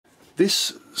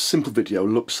This simple video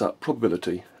looks at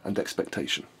probability and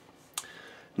expectation.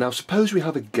 Now suppose we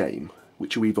have a game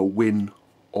which you either win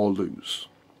or lose,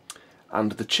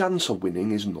 and the chance of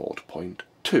winning is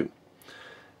 0.2.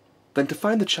 Then to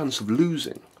find the chance of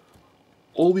losing,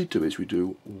 all we do is we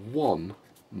do 1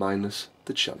 minus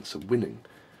the chance of winning,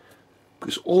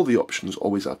 because all the options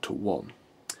always add to 1.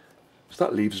 So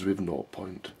that leaves us with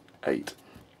 0.8.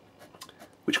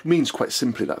 Which means quite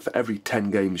simply that for every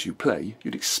 10 games you play,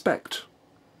 you'd expect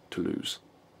to lose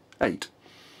 8.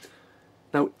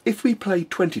 Now, if we play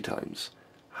 20 times,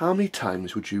 how many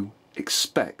times would you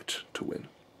expect to win?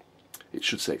 It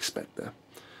should say expect there.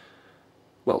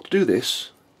 Well, to do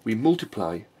this, we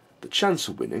multiply the chance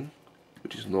of winning,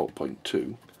 which is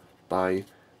 0.2, by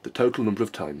the total number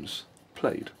of times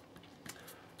played.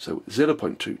 So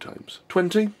 0.2 times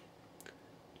 20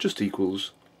 just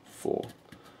equals 4.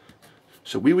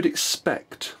 So we would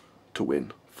expect to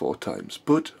win 4 times,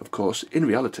 but of course in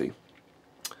reality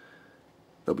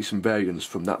there'll be some variance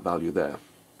from that value there,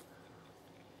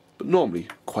 but normally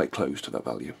quite close to that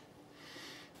value.